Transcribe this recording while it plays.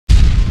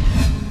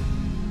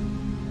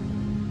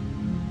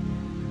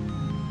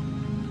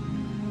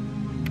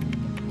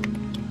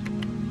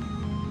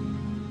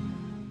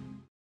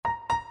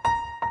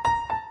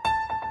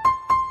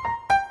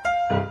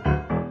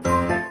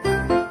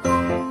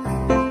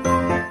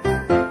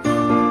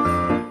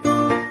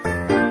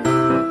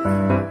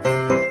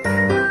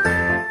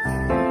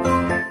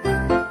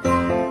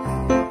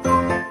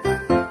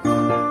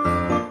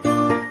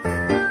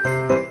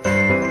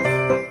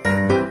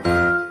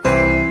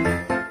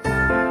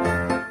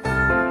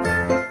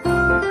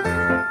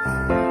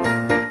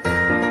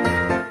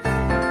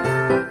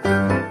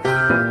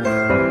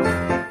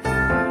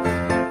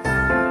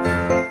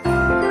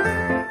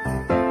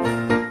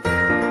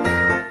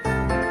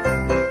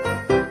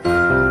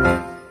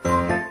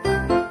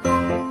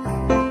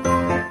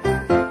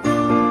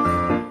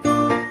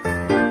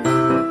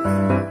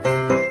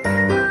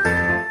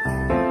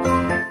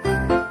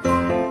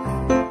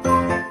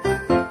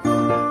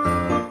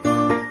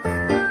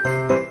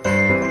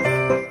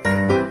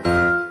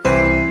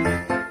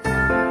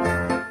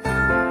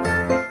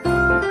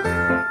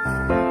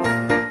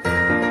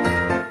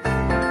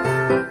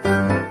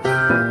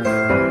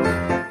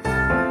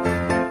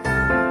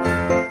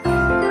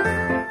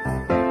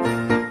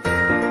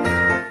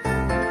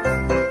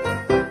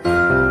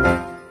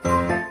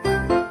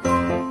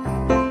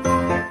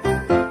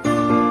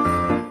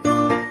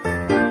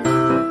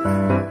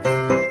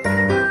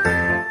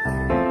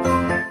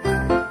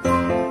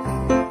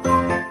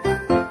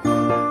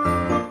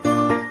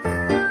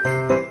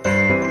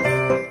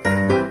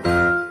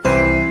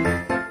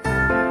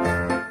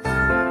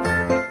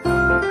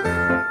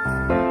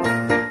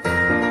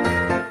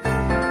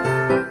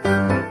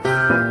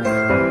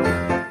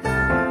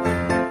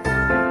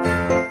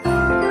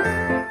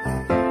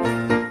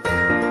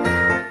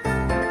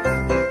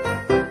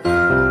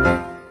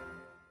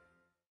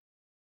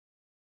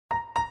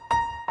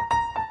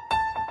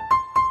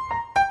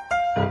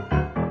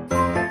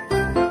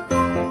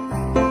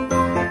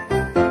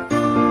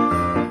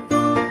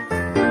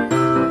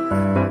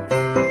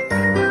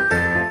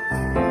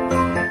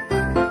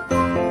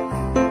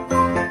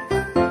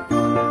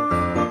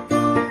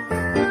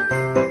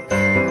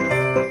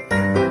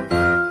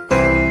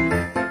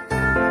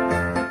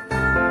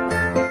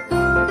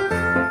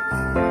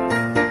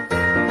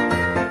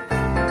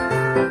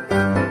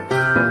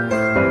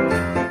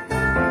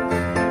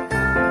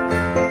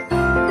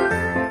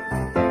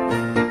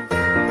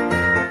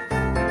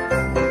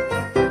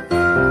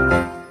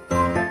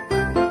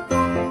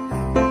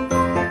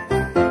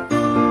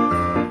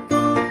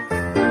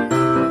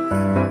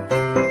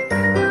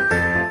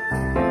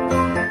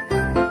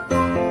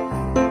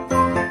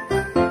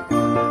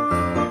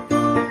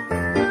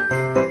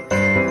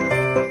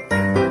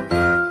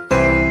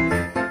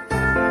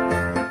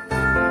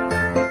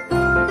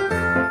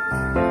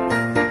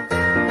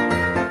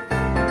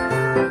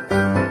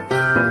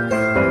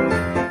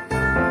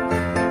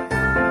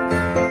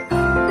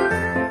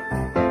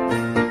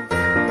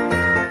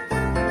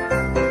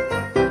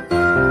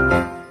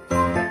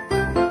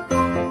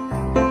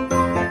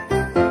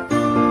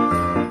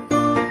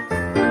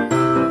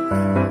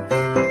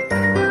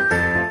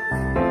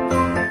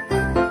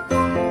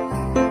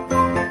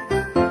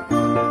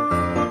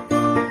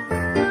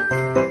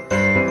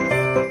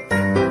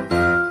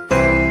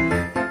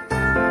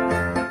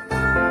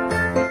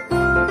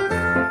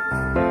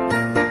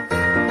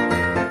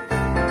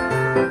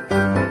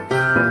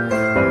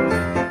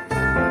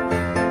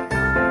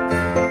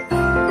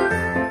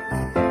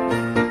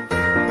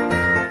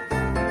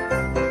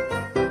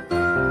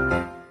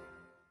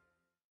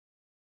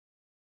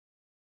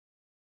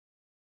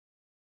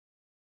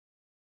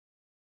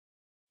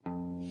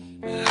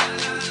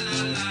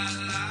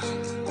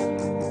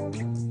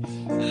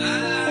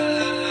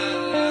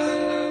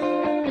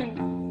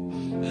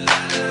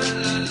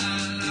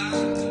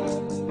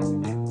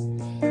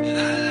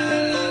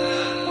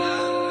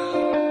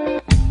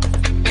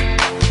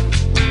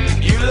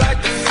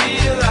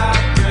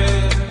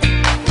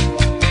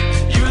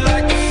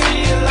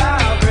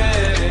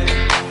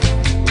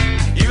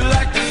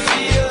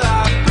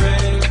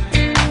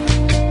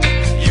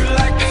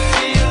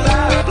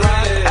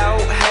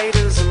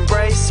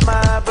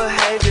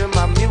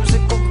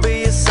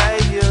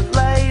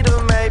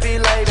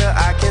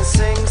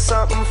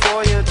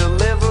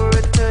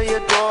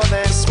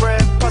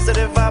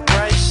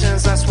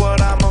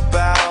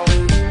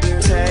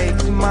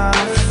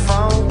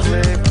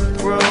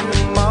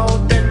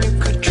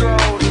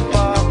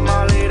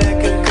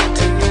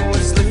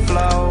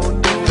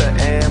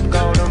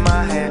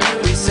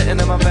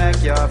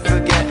never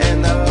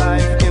forgetting that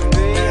life can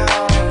be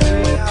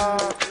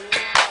hard.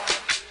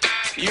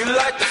 You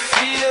like the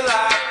feel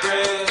I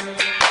bring.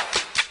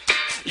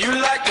 You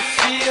like the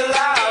feel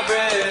I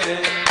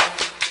bring.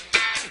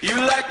 You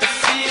like the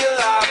feel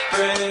I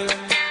bring.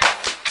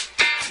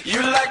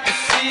 You like the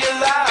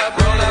feel I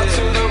bring. Run out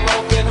to the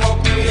rope and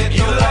hope you hit.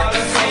 You like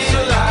the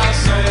feel I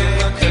bring.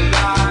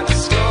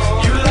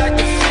 You like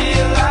the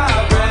feel I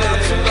bring. Run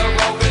out to the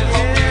rope and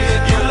hope you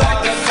hit. You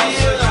like the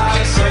feel I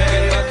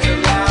bring.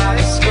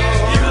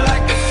 You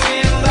like the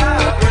feel I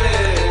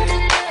bring.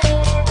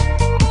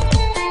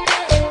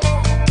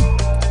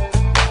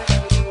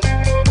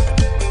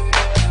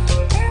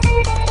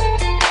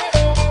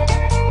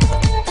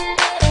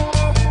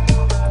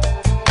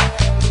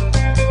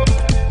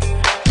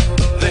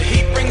 The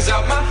heat brings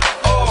out my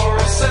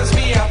aura, sends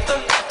me out the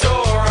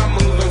door. I'm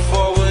moving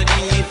forward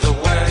either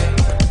way.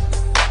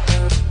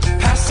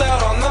 Pass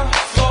out on the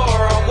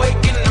floor, I'm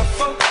waking up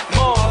for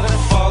more than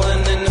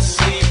falling into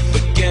sleep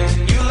again.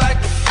 You like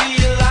the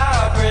feel I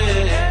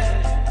bring.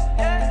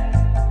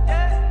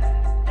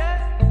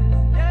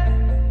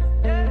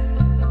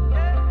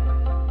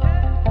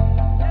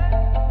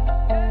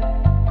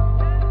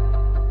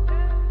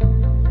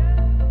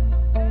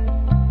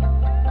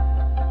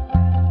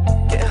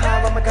 Getting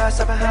high, oh my God,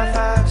 stepping high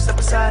five. Step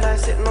aside, I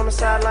sitting on the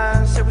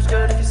sidelines. It was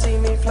good if you see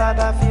me fly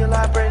by. Feel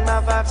I bring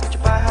my vibes, get you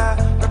by high.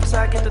 Right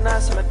beside, get the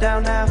nice, simmer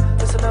down now.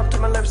 Listen up to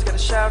my lyrics, get a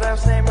shout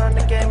out. Name run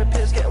the game, it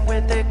appears getting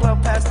weird. They glow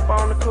past the bar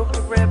on the cook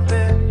to rip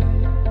it.